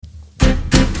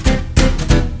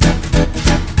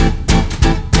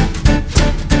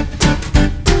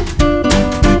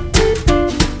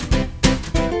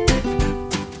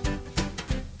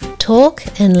Talk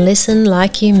and listen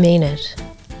like you mean it.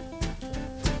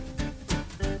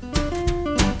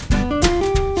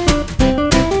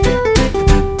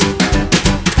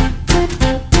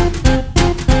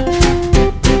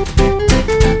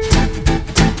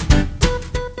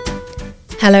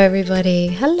 Hello everybody.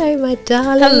 Hello my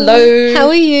darling. Hello. How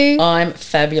are you? I'm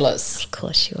fabulous. Of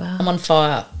course you are. I'm on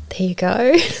fire. There you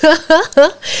go.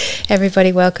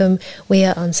 Everybody, welcome. We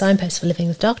are on Signposts for Living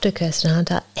with Dr. Kirsten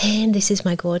Hunter, and this is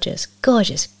my gorgeous,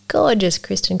 gorgeous, gorgeous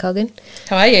Kristen Coggan.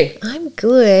 How are you? I'm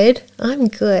good.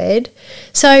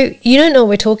 So, you don't know what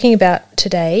we're talking about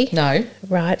today. No.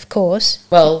 Right, of course.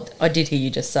 Well, I did hear you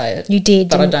just say it. You did.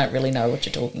 But I don't really know what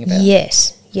you're talking about.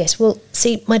 Yes. Well,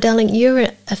 see, my darling, you're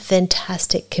a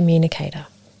fantastic communicator.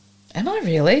 Am I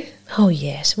really? Oh,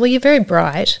 yes. Well, you're very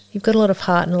bright. You've got a lot of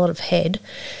heart and a lot of head.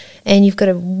 And you've got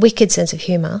a wicked sense of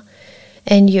humour.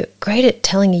 And you're great at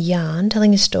telling a yarn,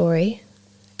 telling a story.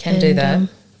 Can do that.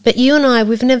 But you and I,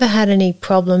 we've never had any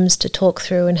problems to talk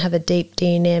through and have a deep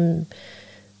D&M.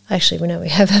 Actually, we know we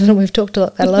have, haven't we? We've talked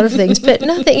about a lot of things. But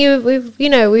nothing,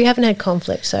 we haven't had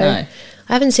conflict. So No.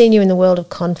 I haven't seen you in the world of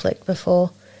conflict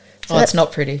before. So It's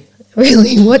not pretty.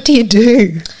 Really? What do you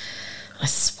do? I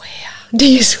swear. Do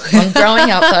you swear? I'm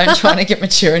growing up though and trying to get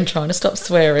mature and trying to stop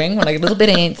swearing when I get a little bit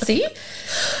antsy.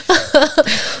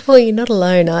 Well, you're not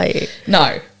alone, are you?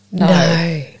 No.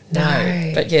 No.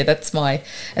 But yeah, that's my...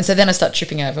 And so then I start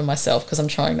tripping over myself because I'm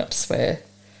trying not to swear.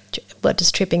 What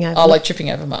does tripping over? I like tripping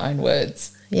over my own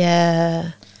words.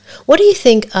 Yeah. What do you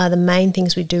think are the main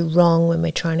things we do wrong when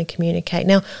we're trying to communicate?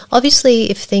 Now,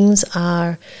 obviously, if things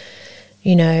are...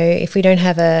 if we don't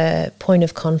have a point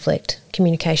of conflict,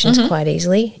 communication's quite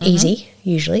easy,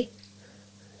 usually,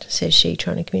 says she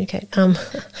trying to communicate.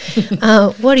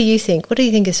 What do you think? What do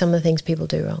you think are some of the things people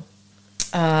do wrong?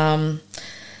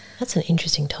 That's an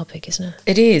interesting topic, isn't it?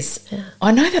 It is. Yeah.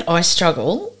 I know that I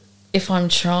struggle if I'm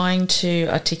trying to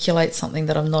articulate something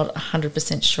that I'm not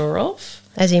 100% sure of.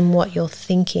 As in what you're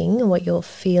thinking, what you're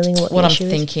feeling, what I'm the issue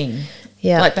is? thinking.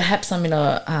 Yeah. Like perhaps I'm in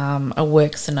a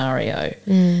work scenario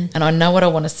and I know what I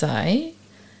want to say,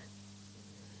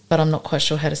 but I'm not quite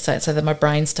sure how to say it. So that my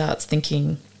brain starts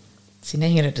thinking, see, now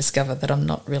you're going to discover that I'm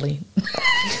not really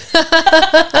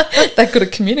that good a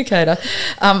communicator.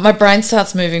 My brain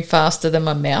starts moving faster than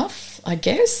my mouth, I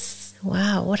guess.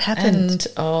 Wow, what happened?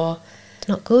 And, It's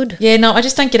not good. yeah, no, I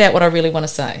just don't get out what I really want to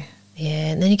say.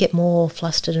 Yeah, and then you get more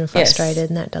flustered and frustrated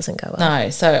and that doesn't go well. No,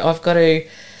 so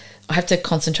I have to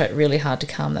concentrate really hard to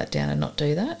calm that down and not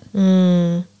do that.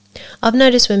 I've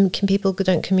noticed when people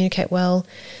don't communicate well,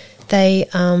 they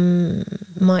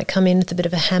might come in with a bit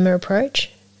of a hammer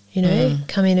approach,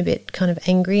 come in a bit kind of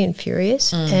angry and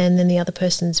furious, and then the other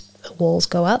person's walls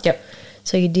go up. Yep.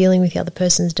 So you're dealing with the other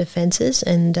person's defences,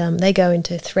 and they go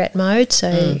into threat mode,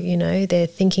 so, their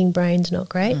thinking brain's not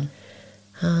great.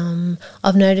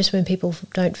 I've noticed when people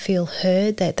don't feel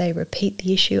heard that they repeat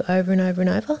the issue over and over and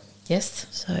over. Yes.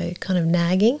 So kind of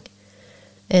nagging,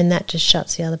 and that just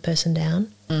shuts the other person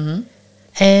down. Mm-hmm.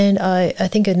 And I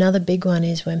think another big one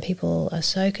is when people are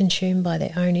so consumed by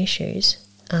their own issues,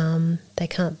 they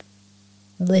can't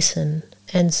listen.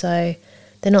 And so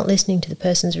they're not listening to the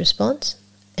person's response,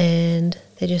 and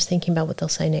they're just thinking about what they'll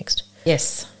say next.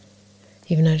 Yes.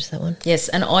 You've noticed that one? Yes,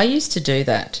 and I used to do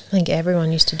that. I think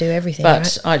everyone used to do everything,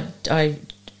 but right? I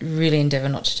really endeavour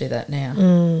not to do that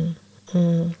now.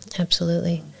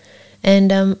 Absolutely.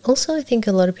 And also I think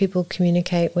a lot of people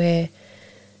communicate where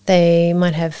they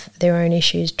might have their own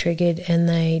issues triggered and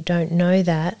they don't know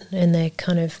that, and they're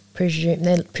kind of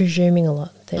presuming a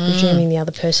lot. They're presuming the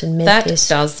other person meant this.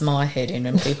 That does my head in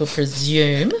when people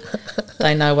presume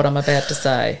they know what I'm about to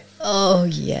say. Oh,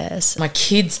 yes. My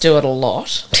kids do it a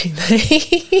lot. Do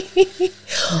they?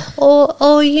 or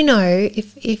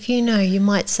if you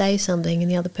might say something and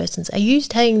the other person's, are you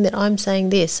saying that I'm saying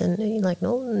this? And you're like,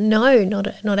 no,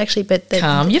 not actually. But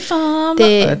calm your farm.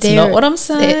 That's not what I'm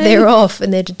saying. They're off,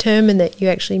 and they're determined that you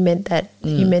actually meant that.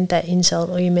 You meant that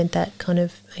insult, or you meant that kind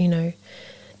of,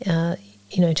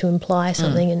 to imply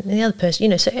something. And the other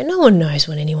person, so no one knows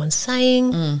what anyone's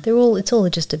saying. It's all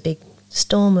just a big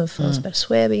storm of, I was about to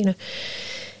swear, but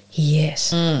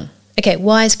yes. Okay,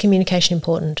 why is communication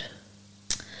important?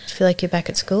 Do you feel like you're back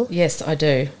at school? Yes, I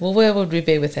do. Well, where would we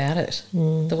be without it?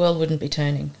 The world wouldn't be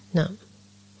turning. No.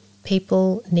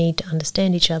 People need to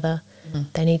understand each other.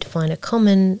 They need to find a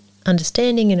common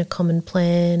understanding and a common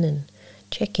plan and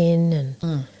check in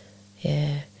and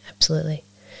yeah, absolutely.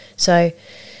 So,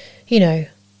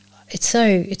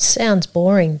 it sounds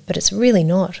boring, but it's really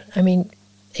not. I mean,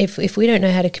 if we don't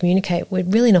know how to communicate, we're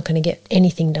really not going to get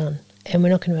anything done, and we're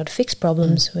not going to be able to fix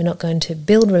problems. We're not going to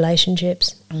build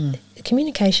relationships.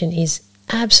 Communication is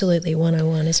absolutely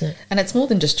 101, isn't it? And it's more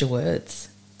than just your words.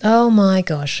 Oh my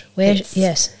gosh! It's-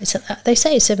 Yes, they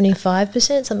say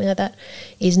 75%, something like that,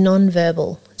 is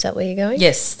non-verbal. Is that where you're going?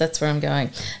 Yes, that's where I'm going.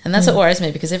 And that's what worries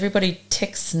me, because everybody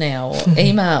texts now or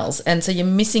emails, and so you're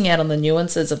missing out on the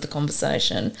nuances of the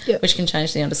conversation, Yep. which can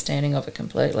change the understanding of it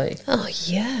completely. Oh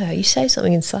yeah, you say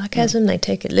something in sarcasm, they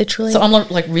take it literally. So I'm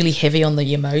like really heavy on the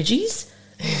emojis,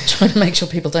 trying to make sure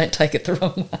people don't take it the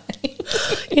wrong way.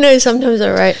 You know, sometimes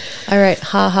I write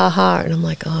ha ha ha, and I'm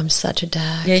like, oh, I'm such a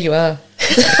dad. Yeah, you are.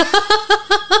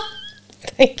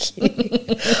 Thank you.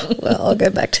 Well, I'll go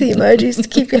back to the emojis to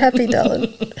keep you happy,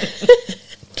 darling.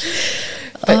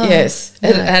 But yes, no.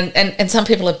 and some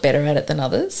people are better at it than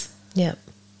others. Yep.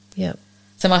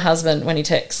 So my husband, when he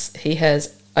texts, he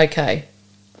has okay.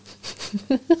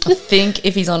 I think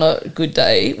if he's on a good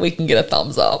day, we can get a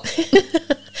thumbs up.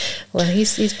 Well,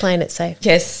 he's playing it safe.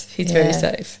 Yes, he's very Yeah,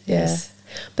 safe. yeah. Yes.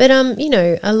 But you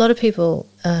know, a lot of people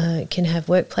can have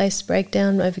workplace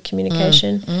breakdown over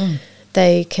communication.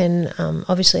 They can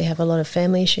obviously have a lot of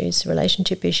family issues,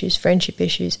 relationship issues, friendship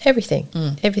issues, everything.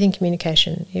 Everything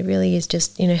communication. It really is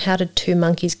just, you know, how did two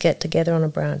monkeys get together on a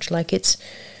branch? Like, it's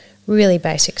really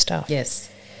basic stuff. Yes.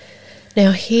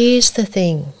 Now, here's the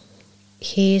thing.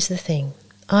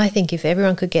 I think if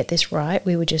everyone could get this right,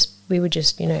 we would just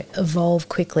you know, evolve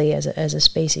quickly as a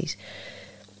species.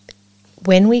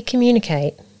 When we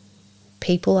communicate,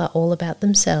 people are all about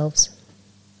themselves,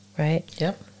 right?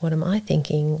 Yep. What am I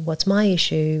thinking? What's my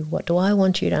issue? What do I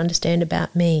want you to understand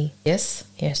about me? Yes.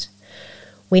 Yes.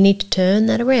 We need to turn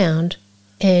that around,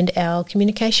 and our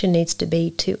communication needs to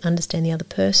be to understand the other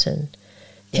person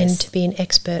and Yes. to be an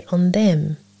expert on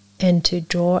them and to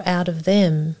draw out of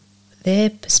them their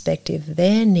perspective,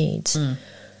 their needs,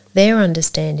 their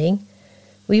understanding.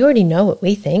 We already know what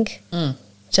we think.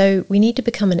 So we need to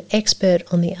become an expert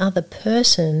on the other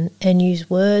person and use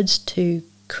words to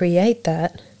create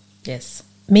that. Yes.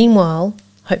 Meanwhile,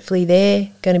 hopefully they're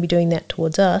going to be doing that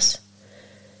towards us.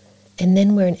 And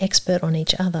then we're an expert on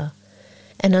each other.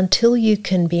 And until you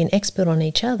can be an expert on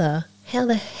each other, how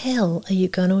the hell are you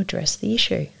going to address the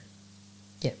issue?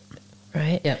 Yep.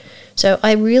 Right? Yep. So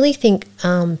I really think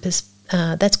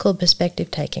that's called perspective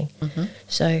taking.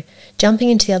 So jumping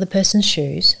into the other person's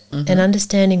shoes and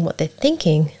understanding what they're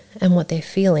thinking and what they're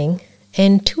feeling,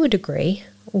 and to a degree,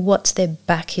 what's their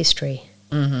back history.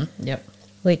 Yep.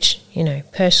 Which, you know,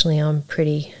 personally I'm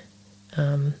pretty,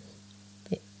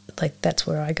 like, that's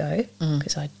where I go,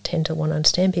 because I tend to want to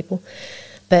understand people.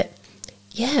 But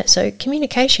yeah, so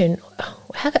communication,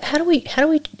 how do we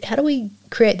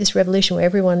create this revolution where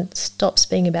everyone stops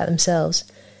being about themselves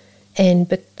and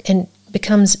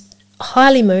becomes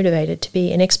highly motivated to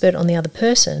be an expert on the other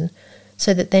person,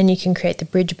 so that then you can create the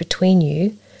bridge between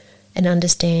you and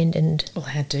understand and... Well,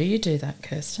 how do you do that,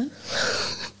 Kirsten?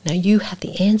 Now you have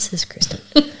the answers, Kristen.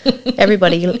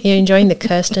 Everybody, you're enjoying the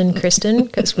Kristen,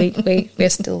 because we're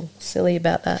still silly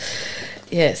about that.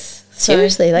 Yes.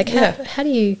 Seriously, like, yeah. how do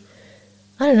you...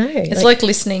 I don't know. It's like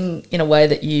listening in a way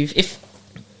that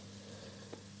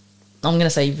I'm going to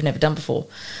say you've never done before,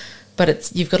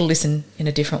 but you've got to listen in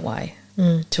a different way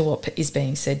to what is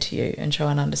being said to you and try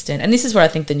and understand. And this is where I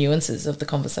think the nuances of the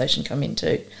conversation come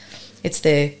into. It's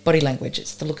their body language,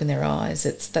 it's the look in their eyes,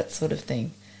 it's that sort of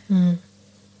thing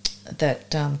that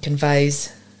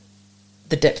conveys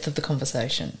the depth of the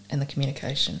conversation and the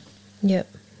communication. Yep,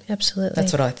 absolutely.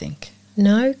 That's what I think.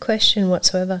 No question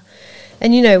whatsoever.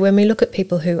 And, you know, when we look at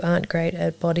people who aren't great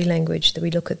at body language, that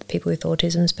we look at the people with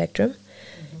autism spectrum,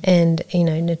 and, you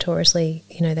know, notoriously,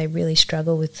 you know, they really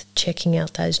struggle with checking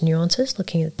out those nuances,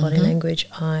 looking at body language,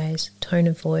 eyes, tone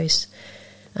of voice,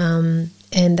 and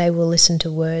they will listen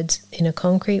to words in a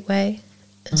concrete way.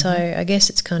 And so I guess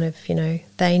it's kind of, you know,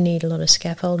 they need a lot of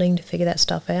scaffolding to figure that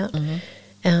stuff out.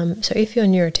 So if you're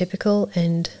neurotypical,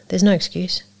 and there's no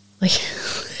excuse, like,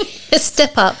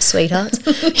 step up, sweetheart.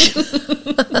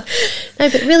 No,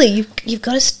 but really, you've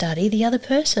got to study the other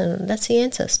person. That's the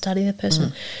answer. Study the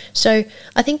person. So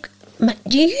I think,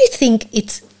 do you think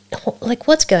it's, like,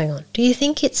 what's going on? Do you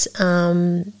think it's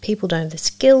people don't have the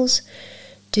skills?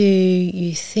 Do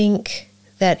you think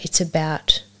that it's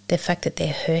about the fact that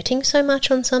they're hurting so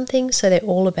much on something, so they're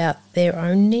all about their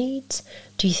own needs?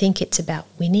 Do you think it's about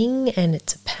winning and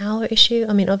it's a power issue?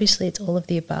 I mean, obviously it's all of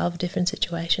the above, different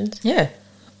situations. Yeah,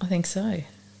 I think so.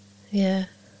 Yeah.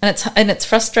 And it's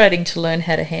frustrating to learn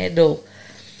how to handle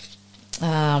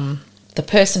the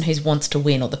person who wants to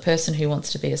win, or the person who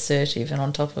wants to be assertive and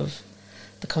on top of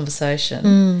the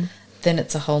conversation. Then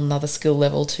it's a whole nother skill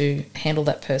level to handle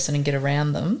that person and get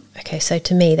around them. Okay, so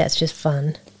to me that's just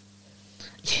fun.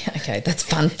 Yeah, okay, that's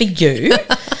fun for you.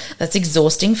 That's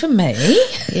exhausting for me.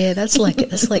 Yeah, that's like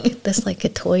a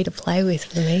toy to play with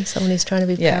for me. Someone who's trying to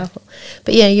be Yeah. powerful.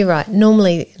 But yeah, you're right.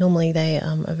 Normally they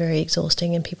are very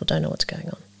exhausting, and people don't know what's going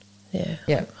on. Yeah,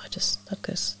 Yeah. I've got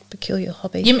this peculiar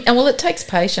hobby. And well, it takes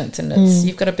patience, and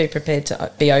you've got to be prepared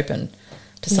to be open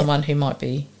to someone who might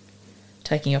be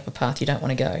taking you up a path you don't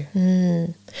want to go.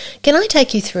 Can I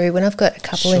take you through when I've got a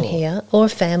couple in Sure. here, or a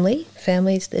family?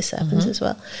 Families, this happens as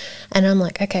well. And I'm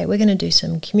like, okay, we're going to do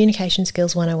some communication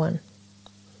skills 101.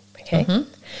 Okay,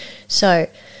 so.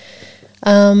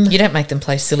 You don't make them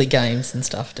play silly games and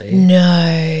stuff, do you? No,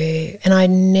 and I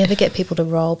never get people to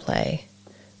role play.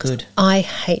 Good. I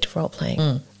hate role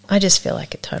playing. I just feel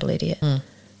like a total idiot.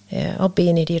 Yeah, I'll be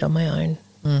an idiot on my own.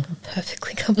 I'm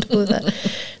perfectly comfortable with that.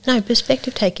 No,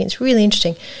 perspective taking, it's really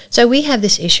interesting. So we have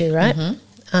this issue, right?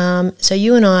 So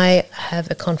you and I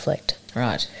have a conflict.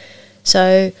 Right.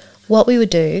 So what we would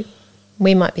do,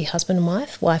 we might be husband and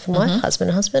wife and wife, husband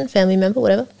and husband, family member,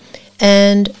 whatever.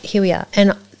 And here we are.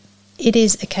 And it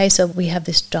is a case of we have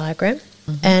this diagram,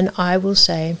 and I will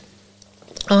say,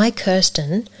 I,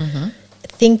 Kirsten,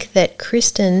 think that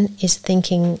Kristen is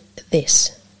thinking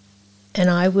this, and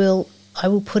I will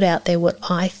put out there what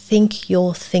I think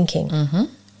you're thinking.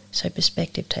 So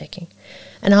perspective taking,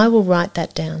 and I will write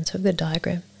that down. So I've got a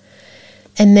diagram,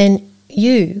 and then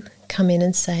you come in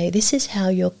and say, this is how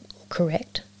you're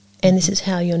correct, and this is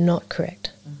how you're not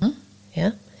correct.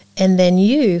 Yeah, and then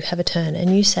you have a turn,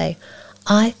 and you say,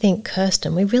 I think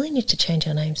Kirsten. We really need to change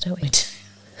our names, don't we?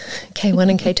 K1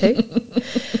 and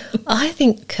K2. I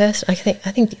think Kirsten. I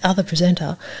think the other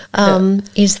presenter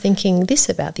is thinking this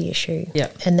about the issue. Yeah.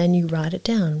 And then you write it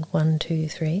down. 1, 2,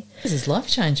 3. This is life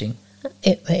changing.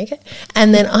 There you go.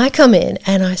 And then I come in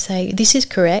and I say, this is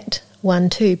correct. 1,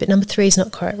 2, but number 3 is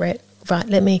not correct. Right.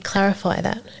 Let me clarify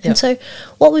that. Yep. And so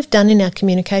what we've done in our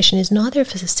communication is neither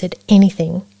of us has said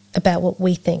anything about what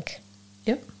we think.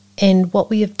 Yep. And what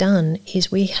we have done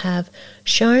is we have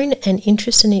shown an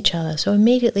interest in each other. So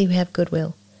immediately we have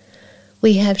goodwill.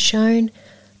 We have shown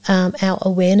our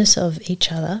awareness of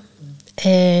each other,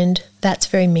 and that's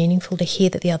very meaningful to hear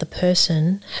that the other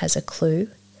person has a clue.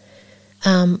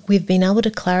 We've been able to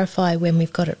clarify when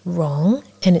we've got it wrong,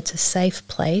 and it's a safe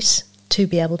place to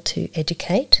be able to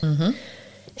educate.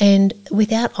 And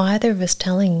without either of us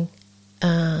telling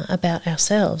about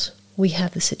ourselves, we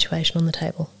have the situation on the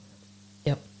table.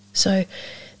 Yep. So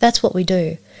that's what we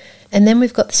do. And then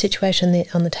we've got the situation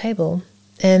on the table.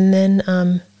 And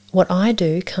then what I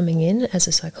do coming in as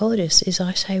a psychologist is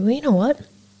I say, well, you know what?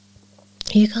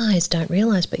 You guys don't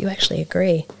realise, but you actually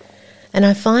agree. And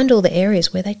I find all the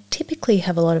areas where they typically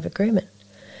have a lot of agreement.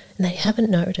 And they haven't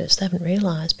noticed, they haven't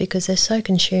realised, because they're so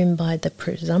consumed by the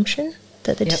presumption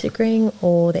that they're disagreeing,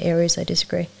 or the areas they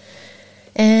disagree.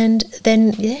 And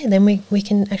then, then we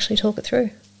can actually talk it through.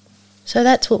 So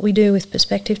that's what we do with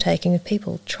perspective taking with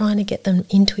people, trying to get them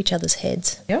into each other's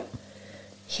heads. Yep.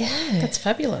 Yeah. That's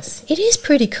fabulous. It is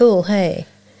pretty cool, hey.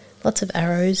 Lots of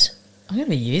arrows. I'm going to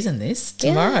be using this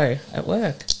tomorrow at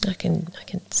work. I can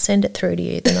send it through to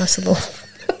you, the nice little...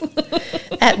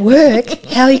 At work?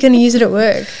 How are you going to use it at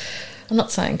work? I'm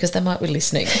not saying, because they might be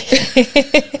listening.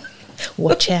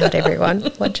 Watch out, everyone.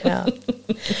 Watch out.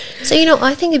 So,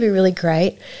 I think it'd be really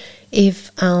great if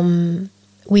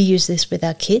we use this with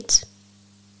our kids.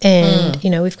 And,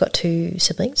 we've got 2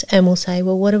 siblings, and we'll say,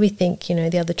 well, what do we think,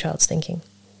 the other child's thinking?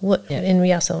 And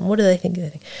we ask them, what do they think?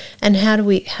 And how do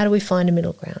we find a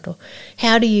middle ground? Or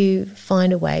how do you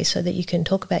find a way so that you can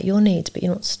talk about your needs, but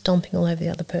you're not stomping all over the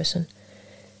other person?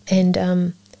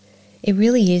 And it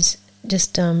really is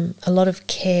just a lot of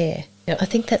care. Yep. I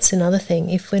think that's another thing.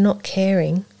 If we're not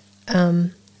caring,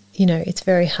 it's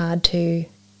very hard to...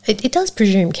 It does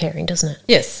presume caring, doesn't it?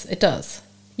 Yes, it does.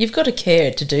 You've got to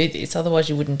care to do this, otherwise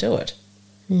you wouldn't do it.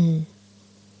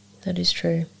 That is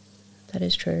true. That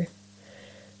is true.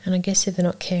 And I guess if they're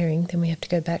not caring, then we have to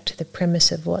go back to the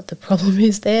premise of what the problem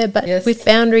is there, but with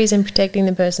boundaries and protecting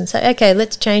the person. So, okay,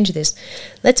 let's change this.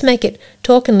 Let's make it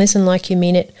talk and listen like you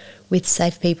mean it with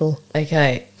safe people.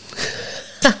 Okay.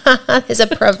 There's a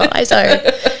proviso.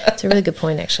 It's a really good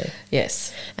point, actually.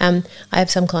 Yes. I have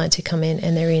some clients who come in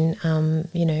and they're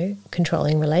in,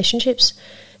 controlling relationships,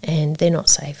 and they're not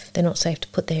safe. They're not safe to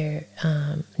put their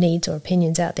needs or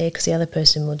opinions out there, because the other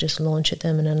person will just launch at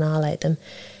them and annihilate them.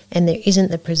 And there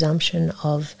isn't the presumption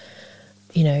of,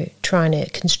 trying to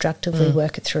constructively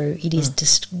work it through. It is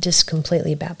just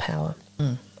completely about power.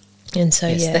 And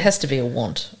so, there has to be a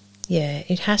want. Yeah,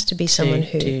 it has to be someone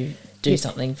who... To do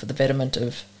something for the betterment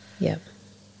of... Yeah.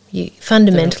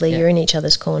 Fundamentally, you're in each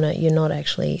other's corner. You're not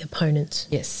actually opponents.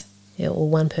 Yes. Yeah, or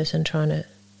one person trying to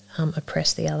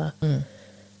oppress the other.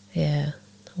 Yeah,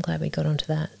 I'm glad we got onto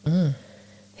that.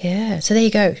 Yeah. So there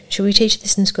you go. Should we teach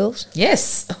this in schools?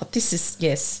 Yes. Oh, this is,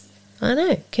 yes. I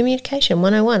know. Communication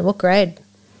 101. What grade?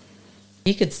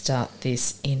 You could start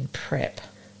this in prep.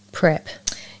 Prep.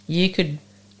 You could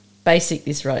basic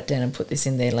this right down and put this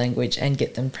in their language and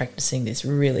get them practicing this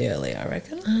really early, I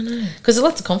reckon. I know. Because there's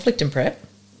lots of conflict in prep.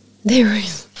 There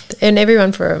is. And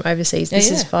everyone from overseas. This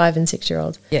Yeah, is yeah. 5 and 6 year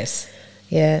olds. Yes.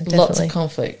 Yeah, definitely. Lots of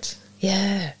conflict.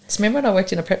 Yeah. So remember when I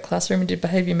worked in a prep classroom and did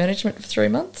behaviour management for 3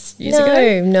 months years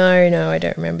ago? No, I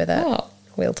don't remember that. Oh.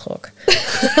 We'll talk.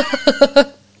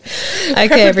 Prep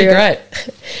Okay, would be everyone. great.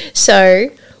 So,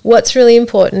 what's really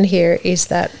important here is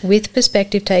that with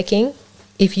perspective taking,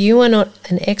 if you are not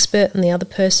an expert on the other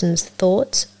person's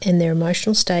thoughts and their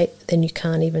emotional state, then you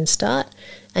can't even start.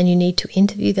 And you need to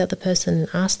interview the other person and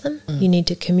ask them. You need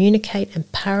to communicate and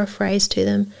paraphrase to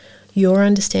them your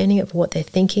understanding of what they're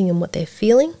thinking and what they're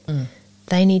feeling.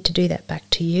 They need to do that back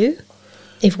to you.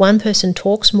 If one person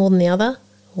talks more than the other,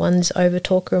 one's over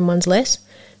talker and one's less,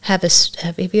 have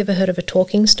you ever heard of a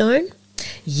talking stone?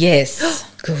 Yes.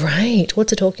 Great.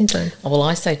 What's a talking stone? Oh, well,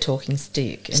 I say talking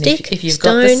stick. And Stick, if you've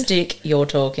got the stone, stick, you're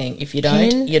talking. If you don't,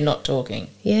 pen. you're not talking.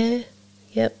 Yeah.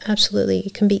 Yep, absolutely.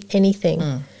 It can be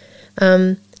anything.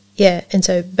 Yeah, and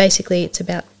so basically it's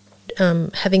about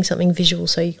having something visual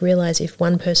so you realise if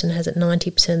one person has it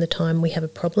 90% of the time, we have a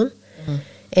problem.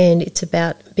 And it's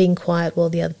about being quiet while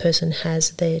the other person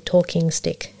has their talking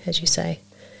stick, as you say.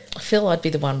 I feel I'd be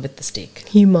the one with the stick.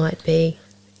 You might be.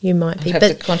 I'd have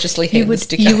to consciously hand the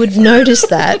stick you over. would notice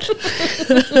that.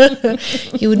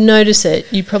 You would notice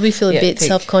it. You'd probably feel a bit think.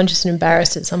 self-conscious and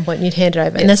embarrassed at some point, and you'd hand it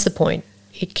over. And that's the point.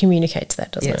 It communicates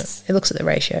that, doesn't Yes. it? It looks at the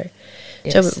ratio.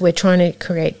 Yes. So we're trying to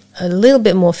create a little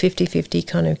bit more 50-50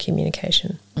 kind of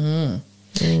communication. You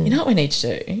know what we need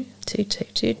to do?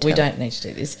 We don't need to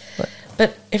do this. What?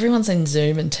 But everyone's in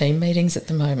Zoom and team meetings at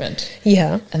the moment.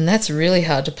 Yeah. And that's really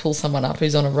hard to pull someone up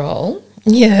who's on a roll.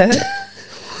 Yeah.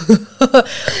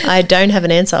 I don't have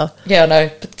an answer. Yeah, I know.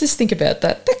 But just think about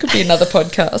that. That could be another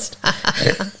podcast.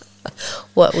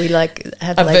 What we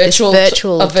have A like virtual this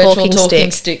virtual talking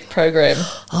stick. stick program.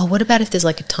 Oh, what about if there's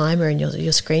like a timer and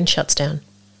your screen shuts down?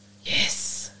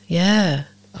 Yes. Yeah.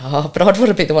 Oh, but I'd want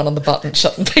to be the one on the button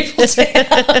shutting people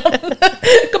down.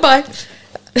 Goodbye.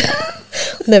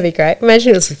 That'd be great.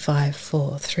 Imagine it was 5,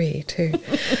 4, 3, 2.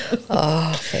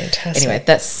 Oh, fantastic. Anyway,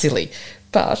 that's silly.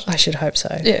 But I should hope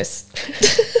so. yes.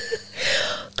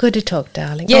 Good to talk,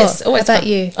 darling. Yes, Oh, always how about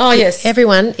fun. you? Oh, yes.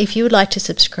 Everyone, if you would like to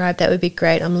subscribe, that would be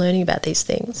great. I'm learning about these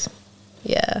things.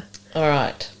 Yeah. All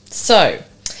right. So,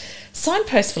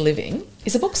 Signpost for Living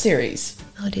is a book series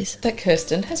Oh, it is. that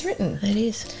Kirsten has written. It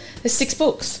is. There's 6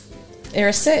 books. They're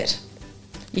a set.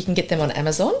 You can get them on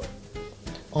Amazon,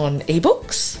 on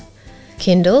ebooks,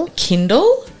 Kindle.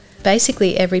 Kindle.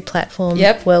 Basically every platform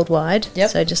Yep. worldwide. Yep.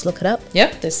 So just look it up.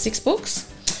 Yep, there's 6 books.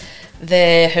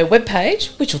 Her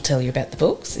webpage, which will tell you about the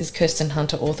books, is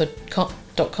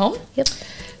kirstenhunterauthor.com. Yep.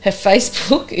 Her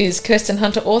Facebook is Kirsten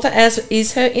Hunter Author, as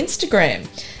is her Instagram.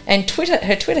 And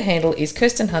her Twitter handle is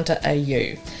Kirsten Hunter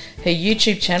AU. Her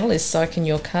YouTube channel is Psych in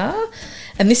Your Car.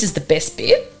 And this is the best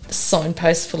bit,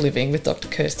 Signpost for Living with Dr.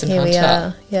 Kirsten Here Hunter, we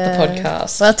are. Yeah. the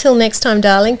podcast. Well, till next time,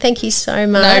 darling. Thank you so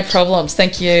much. No problems.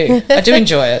 Thank you. I do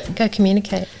enjoy it. Go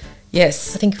communicate.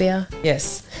 Yes. I think we are.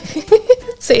 Yes.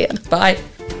 See ya. Bye.